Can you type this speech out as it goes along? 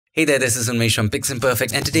Hey there, this is Unmesh from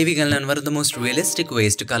PiXimperfect, and today we're going to learn one of the most realistic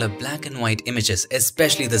ways to color black and white images,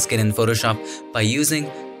 especially the skin in Photoshop, by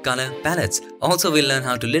using color palettes. Also, we'll learn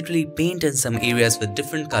how to literally paint in some areas with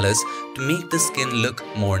different colors to make the skin look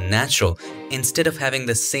more natural instead of having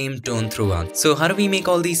the same tone throughout. So how do we make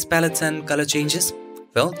all these palettes and color changes?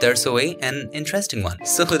 Well, there's a way, an interesting one.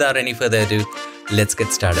 So without any further ado, let's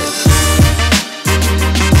get started.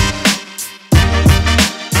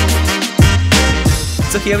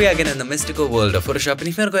 So here we are again in the mystical world of Photoshop, and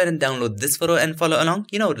if you want to go ahead and download this photo and follow along,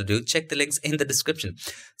 you know what to do. Check the links in the description.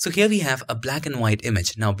 So here we have a black and white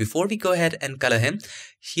image. Now before we go ahead and color him,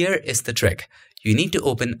 here is the trick. You need to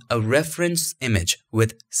open a reference image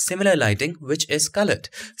with similar lighting which is colored.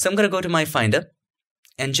 So I'm going to go to my Finder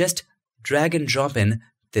and just drag and drop in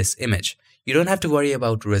this image. You don't have to worry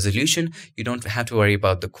about resolution, you don't have to worry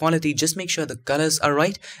about the quality, just make sure the colors are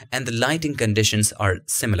right and the lighting conditions are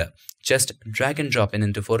similar. Just drag and drop in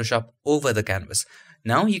into Photoshop over the canvas.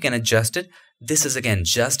 Now you can adjust it. This is again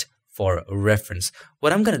just for reference.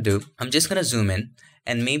 What I'm going to do, I'm just going to zoom in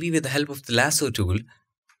and maybe with the help of the lasso tool,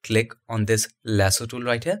 click on this lasso tool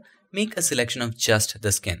right here, make a selection of just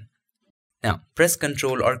the skin. Now press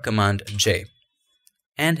Ctrl or Command J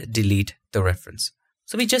and delete the reference.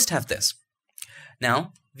 So we just have this.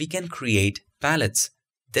 Now we can create palettes.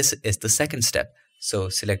 This is the second step. So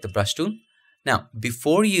select the brush tool. Now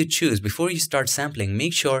before you start sampling,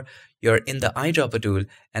 make sure you're in the eyedropper tool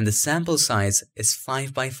and the sample size is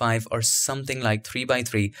 5x5 or something like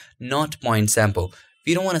 3x3, not point sample.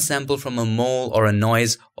 We don't want to sample from a mole or a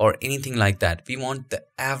noise or anything like that. We want the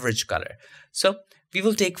average color. So we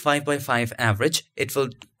will take 5x5 average. It will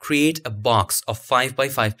create a box of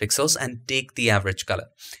 5x5 pixels and take the average color.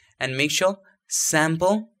 And make sure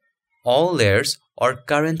sample all layers or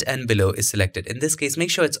current and below is selected. In this case, make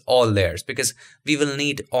sure it's all layers because we will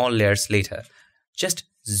need all layers later. Just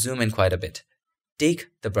zoom in quite a bit. Take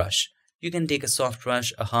the brush. You can take a soft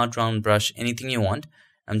brush, a hard round brush, anything you want.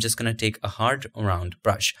 I'm just going to take a hard round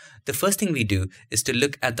brush. The first thing we do is to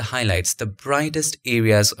look at the highlights, the brightest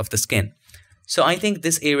areas of the skin. So I think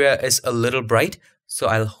this area is a little bright. So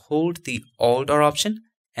I'll hold the Alt or option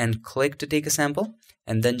and click to take a sample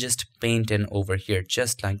and then just paint in over here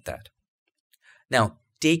just like that. Now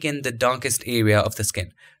take in the darkest area of the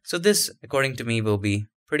skin. So this according to me will be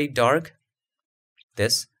pretty dark.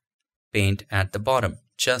 This paint at the bottom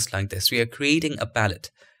just like this. We are creating a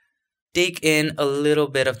palette. Take in a little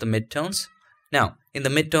bit of the midtones. Now in the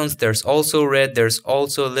midtones there's also red, there's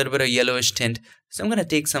also a little bit of yellowish tint. So I'm going to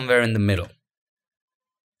take somewhere in the middle.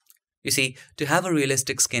 You see, to have a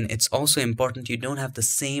realistic skin, it's also important you don't have the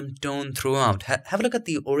same tone throughout. Have a look at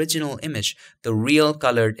the original image, the real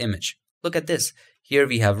colored image. Look at this. Here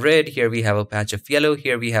we have red, here we have a patch of yellow,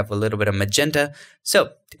 here we have a little bit of magenta.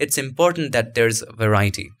 So it's important that there's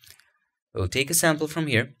variety. We'll take a sample from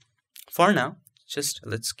here. For now, just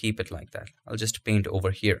let's keep it like that. I'll just paint over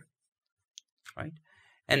here, right?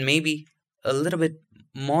 And maybe a little bit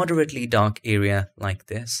moderately dark area like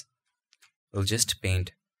this. We'll just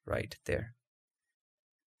paint right there.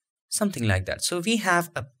 Something like that. So we have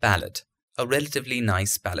a palette, a relatively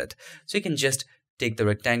nice palette. So you can just take the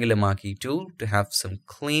rectangular marquee tool to have some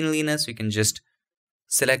cleanliness. You can just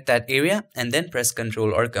select that area and then press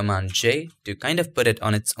Ctrl or Command J to kind of put it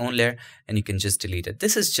on its own layer and you can just delete it.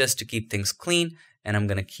 This is just to keep things clean and I'm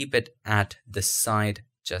going to keep it at the side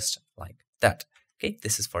just like that. Okay,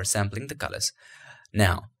 this is for sampling the colors.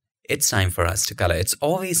 Now it's time for us to color. It's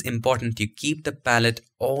always important you keep the palette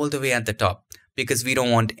all the way at the top because we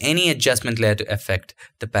don't want any adjustment layer to affect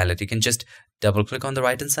the palette. You can just double click on the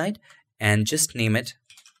right hand side and just name it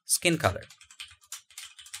skin color.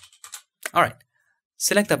 All right,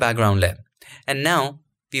 select the background layer. And now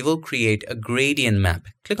we will create a gradient map.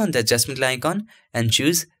 Click on the adjustment layer icon and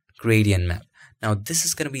choose gradient map. Now this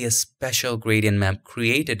is going to be a special gradient map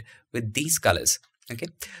created with these colors. Okay,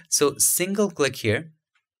 so single click here.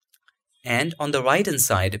 And on the right hand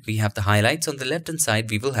side, we have the highlights. On the left hand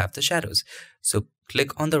side, we will have the shadows. So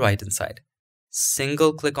click on the right hand side,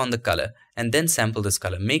 single click on the color and then sample this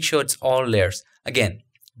color. Make sure it's all layers. Again,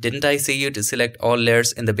 didn't I say you to select all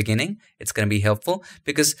layers in the beginning? It's going to be helpful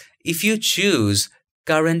because if you choose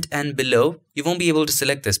current and below, you won't be able to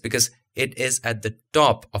select this because it is at the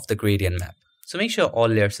top of the gradient map. So make sure all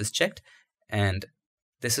layers is checked and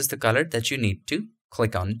this is the color that you need to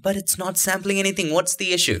click on, but it's not sampling anything. What's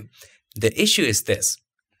the issue? The issue is this.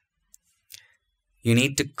 You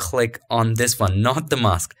need to click on this one, not the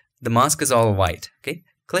mask. The mask is all white. Okay,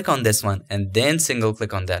 click on this one and then single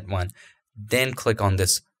click on that one. Then click on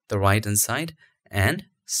this, the right hand side and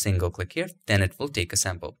single click here. Then it will take a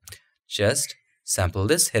sample. Just sample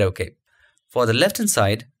this, hit OK. For the left hand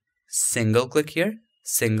side, single click here,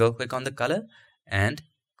 single click on the color, and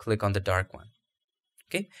click on the dark one.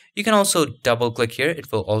 Okay, you can also double click here.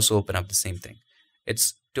 It will also open up the same thing.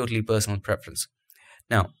 It's totally personal preference.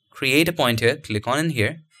 Now, create a point here, click on in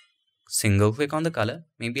here, single click on the color.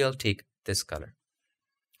 Maybe I'll take this color.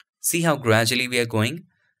 See how gradually we are going?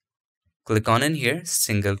 Click on in here,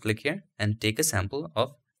 single click here, and take a sample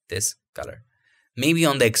of this color. Maybe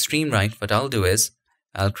on the extreme right, what I'll do is,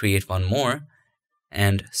 I'll create one more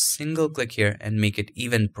and single click here and make it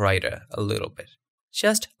even brighter a little bit.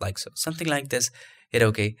 Just like so, something like this. Hit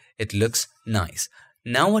OK, it looks nice.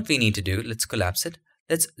 Now what we need to do, let's collapse it.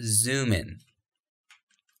 Let's zoom in.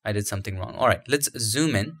 I did something wrong. All right, let's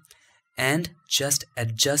zoom in and just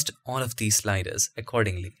adjust all of these sliders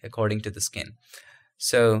accordingly, according to the skin.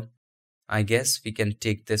 So I guess we can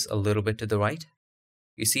take this a little bit to the right.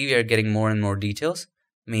 You see we are getting more and more details.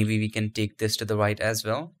 Maybe we can take this to the right as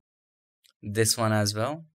well. This one as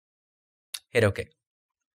well. Hit OK.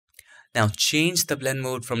 Now change the blend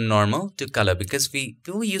mode from normal to color because we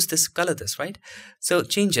use this color this, right? So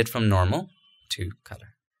change it from normal to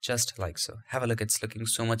color, just like so. Have a look, it's looking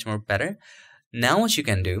so much more better. Now what you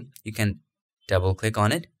can do, you can double click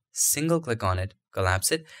on it, single click on it,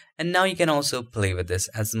 collapse it, and now you can also play with this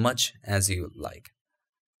as much as you like.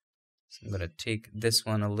 So I'm going to take this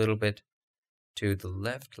one a little bit to the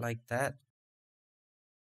left like that.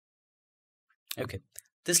 Okay,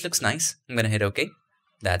 this looks nice. I'm going to hit OK.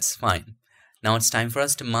 That's fine. Now it's time for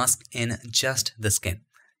us to mask in just the skin.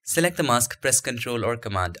 Select the mask, press Ctrl or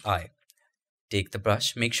Command I. Take the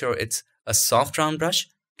brush, make sure it's a soft round brush.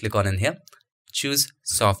 Click on in here, choose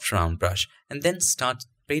soft round brush, and then start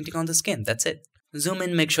painting on the skin. That's it. Zoom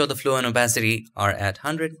in, make sure the flow and opacity are at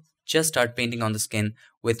 100. Just start painting on the skin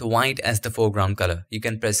with white as the foreground color. You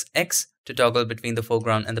can press X to toggle between the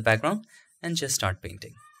foreground and the background and just start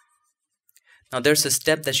painting. Now there's a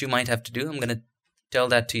step that you might have to do. I'm going to tell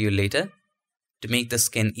that to you later to make the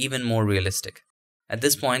skin even more realistic. At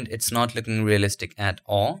this point, it's not looking realistic at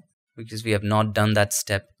all because we have not done that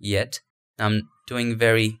step yet. I'm doing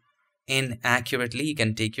very inaccurately. You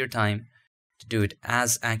can take your time to do it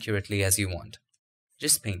as accurately as you want.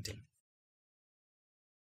 Just painting.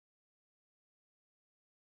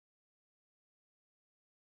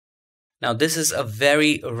 Now this is a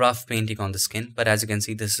very rough painting on the skin, but as you can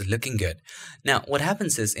see, this is looking good. Now what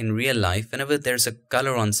happens is in real life, whenever there's a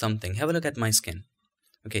color on something, have a look at my skin.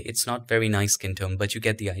 Okay, it's not very nice skin tone, but you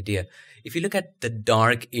get the idea. If you look at the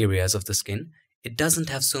dark areas of the skin, it doesn't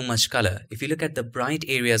have so much color. If you look at the bright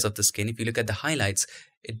areas of the skin, if you look at the highlights,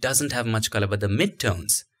 it doesn't have much color, but the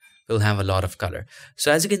midtones will have a lot of color.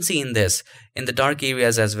 So as you can see in this, in the dark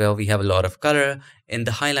areas as well, we have a lot of color. In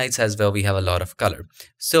the highlights as well, we have a lot of color.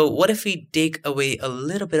 So what if we take away a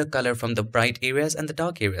little bit of color from the bright areas and the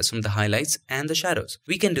dark areas, from the highlights and the shadows?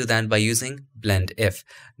 We can do that by using Blend If.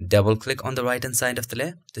 Double click on the right hand side of the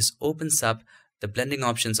layer. This opens up the blending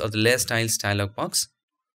options of the layer styles dialog box.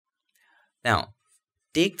 Now,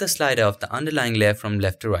 take the slider of the underlying layer from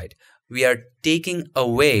left to right. We are taking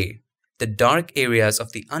away the dark areas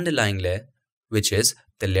of the underlying layer, which is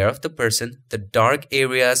the layer of the person, the dark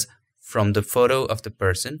areas from the photo of the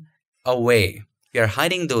person away. We are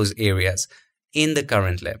hiding those areas in the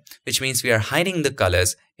current layer, which means we are hiding the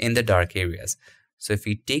colors in the dark areas. So if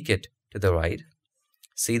we take it to the right,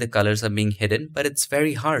 see the colors are being hidden, but it's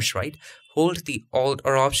very harsh, right? Hold the Alt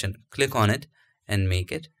or Option, click on it and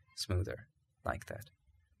make it smoother like that.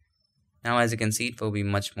 Now as you can see, it will be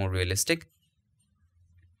much more realistic.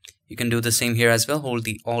 You can do the same here as well. Hold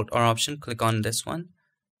the Alt or Option, click on this one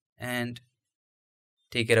and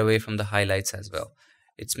take it away from the highlights as well.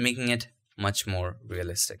 It's making it much more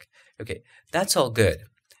realistic. Okay, that's all good.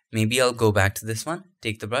 Maybe I'll go back to this one,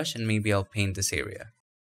 take the brush, and maybe I'll paint this area.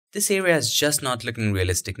 This area is just not looking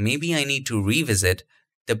realistic. Maybe I need to revisit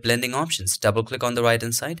the blending options. Double click on the right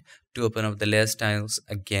hand side to open up the layer styles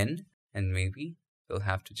again, and maybe we'll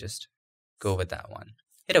have to just go with that one.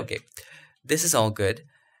 Hit OK. This is all good.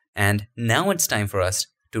 And now it's time for us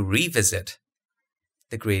to revisit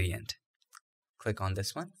the gradient. Click on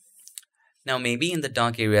this one. Now maybe in the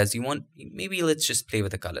dark areas maybe let's just play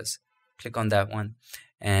with the colors. Click on that one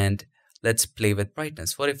and let's play with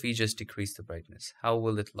brightness. What if we just decrease the brightness? How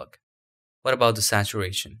will it look? What about the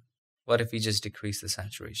saturation? What if we just decrease the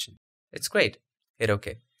saturation? It's great. Hit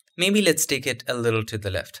OK. Maybe let's take it a little to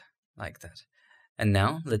the left like that. And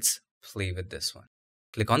now let's play with this one.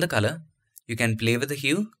 Click on the color. You can play with the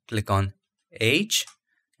hue. Click on H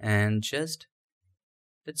and just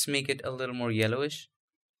let's make it a little more yellowish.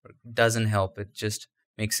 Doesn't help. It just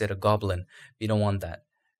makes it a goblin. We don't want that.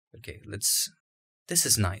 Okay, this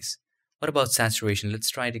is nice. What about saturation? Let's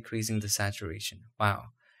try decreasing the saturation. Wow,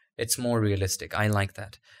 It's more realistic. I like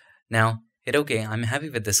that. Now hit OK. I'm happy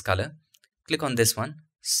with this color. Click on this one.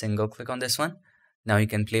 Single click on this one. Now you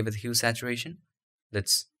can play with hue saturation.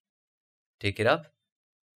 Let's take it up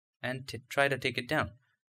and try to take it down.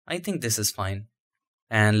 I think this is fine.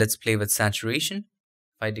 And let's play with saturation.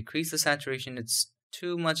 If I decrease the saturation, it's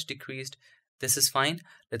too much decreased. This is fine.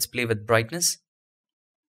 Let's play with brightness.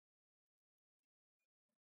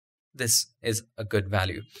 This is a good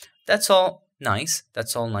value. That's all nice.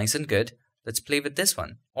 That's all nice and good. Let's play with this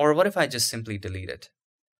one. Or what if I just simply delete it?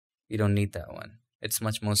 You don't need that one. It's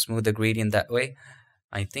much more smoother gradient that way.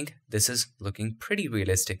 I think this is looking pretty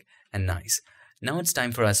realistic and nice. Now it's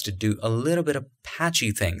time for us to do a little bit of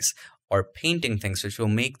patchy things or painting things which will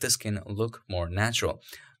make the skin look more natural.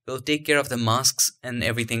 We'll take care of the masks and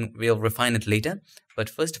everything. We'll refine it later. But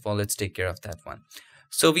first of all, let's take care of that one.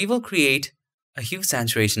 So we will create a hue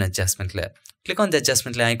saturation adjustment layer. Click on the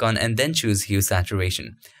adjustment layer icon and then choose hue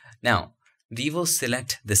saturation. Now we will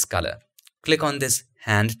select this color. Click on this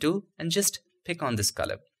hand tool and just pick on this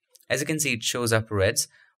color. As you can see, it shows up reds.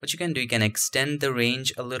 What you can do, you can extend the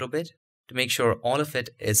range a little bit to make sure all of it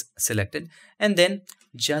is selected, and then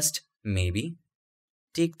just maybe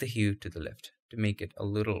take the hue to the left to make it a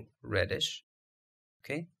little reddish.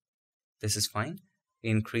 Okay, this is fine.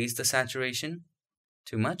 Increase the saturation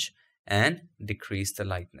too much and decrease the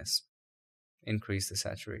lightness. Increase the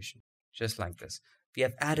saturation, just like this. We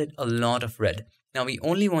have added a lot of red. Now we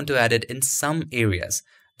only want to add it in some areas,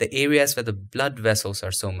 the areas where the blood vessels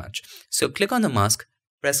are so much. So click on the mask,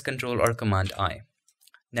 press Ctrl or Command I.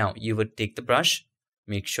 Now you would take the brush,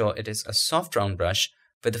 make sure it is a soft round brush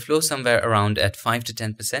with the flow somewhere around at 5 to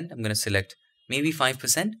 10%. I'm going to select maybe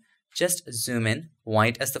 5%. Just zoom in,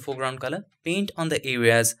 white as the foreground color. Paint on the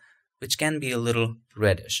areas which can be a little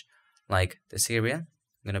reddish, like this area.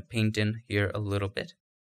 I'm going to paint in here a little bit.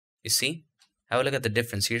 You see? Have a look at the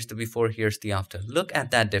difference. Here's the before, here's the after. Look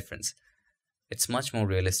at that difference. It's much more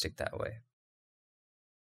realistic that way.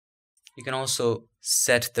 You can also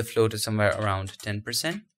set the flow to somewhere around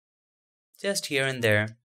 10%. Just here and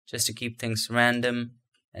there, just to keep things random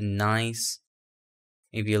and nice.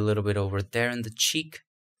 Maybe a little bit over there in the cheek.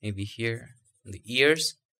 Maybe here in the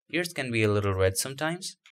ears. Ears can be a little red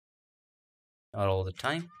sometimes. Not all the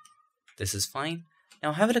time. This is fine.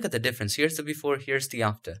 Now have a look at the difference. Here's the before, here's the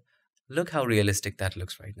after. Look how realistic that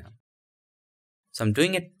looks right now. So I'm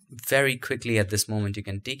doing it very quickly at this moment. You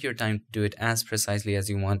can take your time to do it as precisely as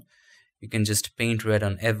you want. You can just paint red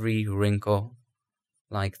on every wrinkle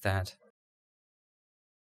like that.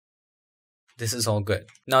 This is all good.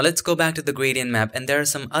 Now let's go back to the gradient map, and there are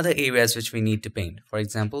some other areas which we need to paint. For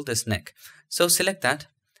example, this neck. So select that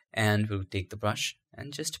and we'll take the brush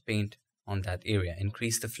and just paint on that area.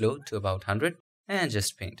 Increase the flow to about 100 and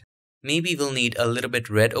just paint. Maybe we'll need a little bit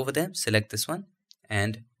red over there. Select this one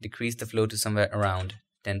and decrease the flow to somewhere around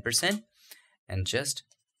 10% and just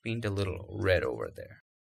paint a little red over there.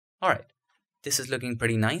 Alright, this is looking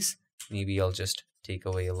pretty nice. Maybe I'll just take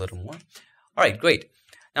away a little more. Alright, great.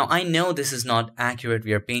 Now I know this is not accurate.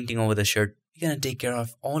 We are painting over the shirt. We're going to take care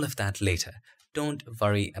of all of that later. Don't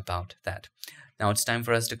worry about that. Now it's time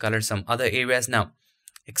for us to color some other areas. Now,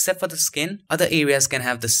 except for the skin, other areas can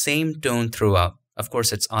have the same tone throughout. Of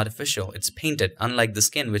course, it's artificial. It's painted, unlike the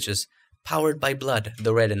skin, which is powered by blood,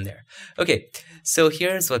 the red in there. Okay, so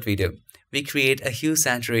here's what we do. We create a hue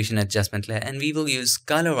saturation adjustment layer, and we will use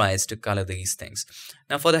Colorize to color these things.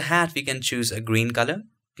 Now for the hat, we can choose a green color.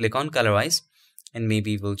 Click on Colorize, and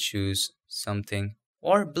maybe we'll choose something,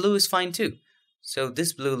 or blue is fine too. So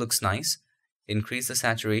this blue looks nice. Increase the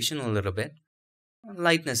saturation a little bit.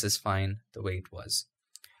 Lightness is fine the way it was.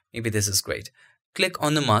 Maybe this is great. Click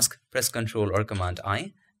on the mask, press Ctrl or Command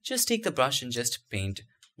I. Just take the brush and just paint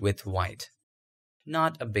with white.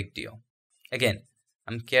 Not a big deal. Again,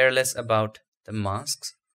 I'm careless about the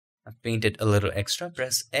masks. I've painted a little extra.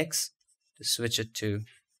 Press X to switch it to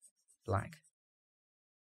black.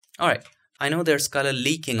 Alright, I know there's color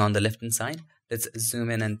leaking on the left hand side. Let's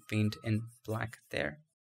zoom in and paint in black there.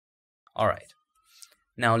 Alright,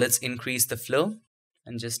 now let's increase the flow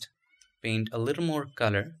and just paint a little more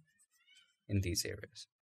color in these areas.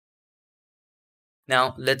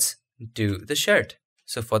 Now let's do the shirt.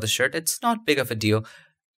 So for the shirt, it's not big of a deal.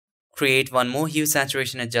 Create one more hue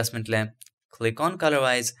saturation adjustment layer. Click on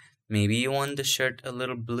Colorize. Maybe you want the shirt a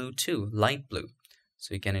little blue too, light blue.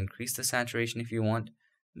 So you can increase the saturation if you want.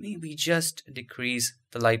 Maybe just decrease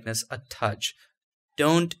the lightness a touch.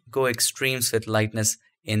 Don't go extremes with lightness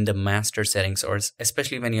in the master settings, or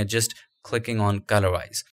especially when you're just clicking on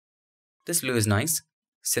Colorize. This blue is nice.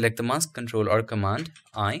 Select the mask, Ctrl or Command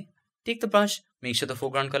I. Take the brush, make sure the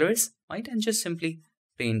foreground color is white, and just simply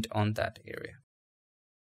paint on that area.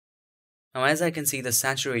 Now as I can see, the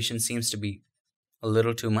saturation seems to be a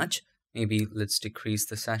little too much. Maybe let's decrease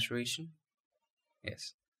the saturation.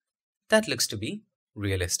 Yes, that looks to be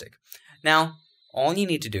realistic. Now all you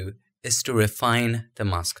need to do is to refine the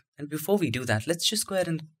mask. And before we do that, let's just go ahead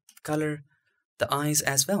and color the eyes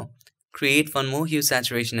as well. Create one more hue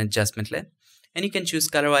saturation adjustment layer, and you can choose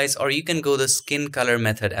Colorize, or you can go the skin color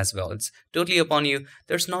method as well. It's totally upon you.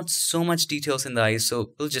 There's not so much details in the eyes,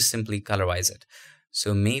 so we'll just simply colorize it.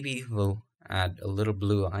 So maybe we'll add a little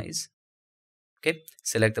blue eyes. Okay,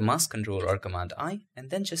 select the mask, Control or Command I, and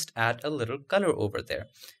then just add a little color over there.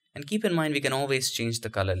 And keep in mind, we can always change the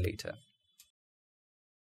color later.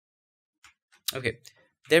 Okay,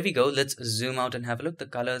 there we go. Let's zoom out and have a look. The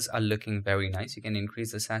colors are looking very nice. You can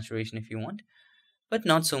increase the saturation if you want, but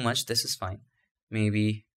not so much. This is fine.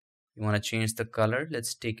 Maybe you want to change the color.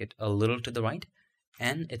 Let's take it a little to the right,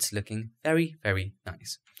 and it's looking very, very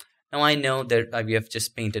nice. Now I know that we have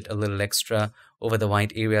just painted a little extra over the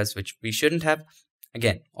white areas, which we shouldn't have.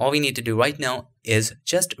 Again, all we need to do right now is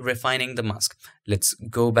just refining the mask. Let's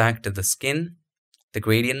go back to the skin, the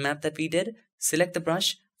gradient map that we did, select the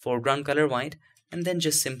brush, foreground color white, and then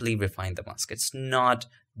just simply refine the mask. It's not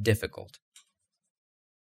difficult.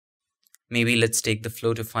 Maybe let's take the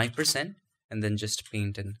flow to 5% and then just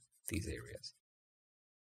paint in these areas.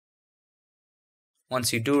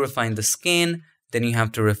 Once you do refine the skin, then you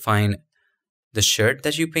have to refine the shirt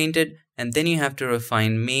that you painted, and then you have to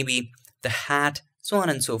refine maybe the hat, so on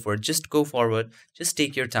and so forth. Just go forward, just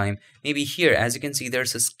take your time. Maybe here, as you can see,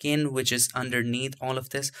 there's a skin which is underneath all of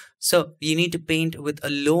this. So you need to paint with a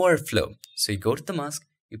lower flow. So you go to the mask,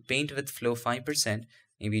 you paint with flow 5%,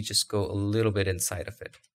 maybe just go a little bit inside of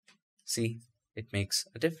it. See, it makes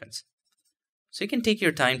a difference. So you can take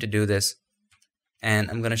your time to do this, and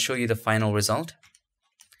I'm going to show you the final result.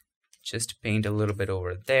 Just paint a little bit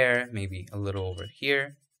over there, maybe a little over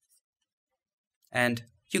here, and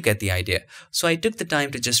you get the idea. So I took the time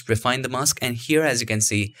to just refine the mask, and here, as you can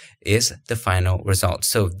see, is the final result.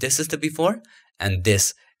 So this is the before and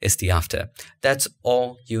this is the after. That's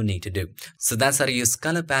all you need to do. So that's how to use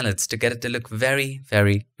color palettes to get it to look very,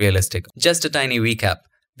 very realistic. Just a tiny recap.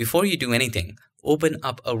 Before you do anything, open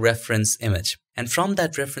up a reference image, and from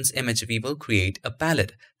that reference image we will create a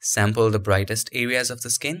palette. Sample the brightest areas of the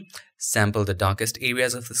skin, sample the darkest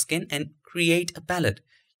areas of the skin, and create a palette.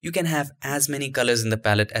 You can have as many colors in the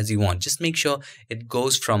palette as you want. Just make sure it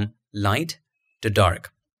goes from light to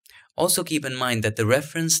dark. Also keep in mind that the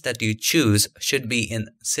reference that you choose should be in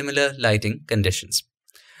similar lighting conditions.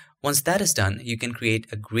 Once that is done, you can create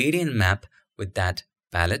a gradient map with that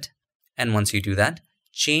palette, and once you do that,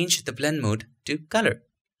 change the blend mode to color.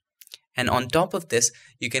 And on top of this,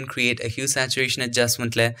 you can create a hue saturation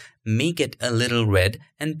adjustment layer, make it a little red,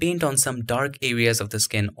 and paint on some dark areas of the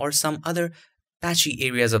skin or some other patchy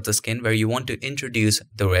areas of the skin where you want to introduce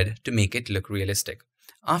the red to make it look realistic.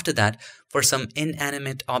 After that, for some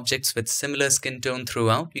inanimate objects with similar skin tone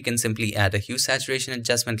throughout, you can simply add a hue saturation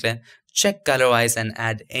adjustment layer, check Colorize, and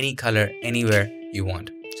add any color anywhere you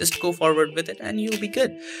want. Just go forward with it and you'll be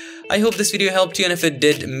good. I hope this video helped you, and if it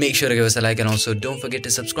did, make sure to give us a like, and also don't forget to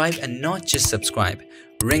subscribe, and not just subscribe.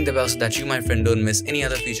 Ring the bell so that you, my friend, don't miss any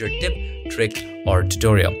other future tip, trick, or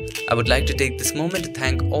tutorial. I would like to take this moment to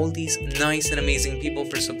thank all these nice and amazing people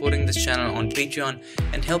for supporting this channel on Patreon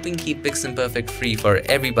and helping keep PiXimperfect free for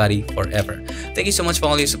everybody forever. Thank you so much for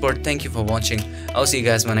all your support. Thank you for watching. I'll see you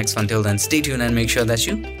guys in my next one. Till then, stay tuned and make sure that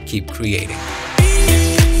you keep creating.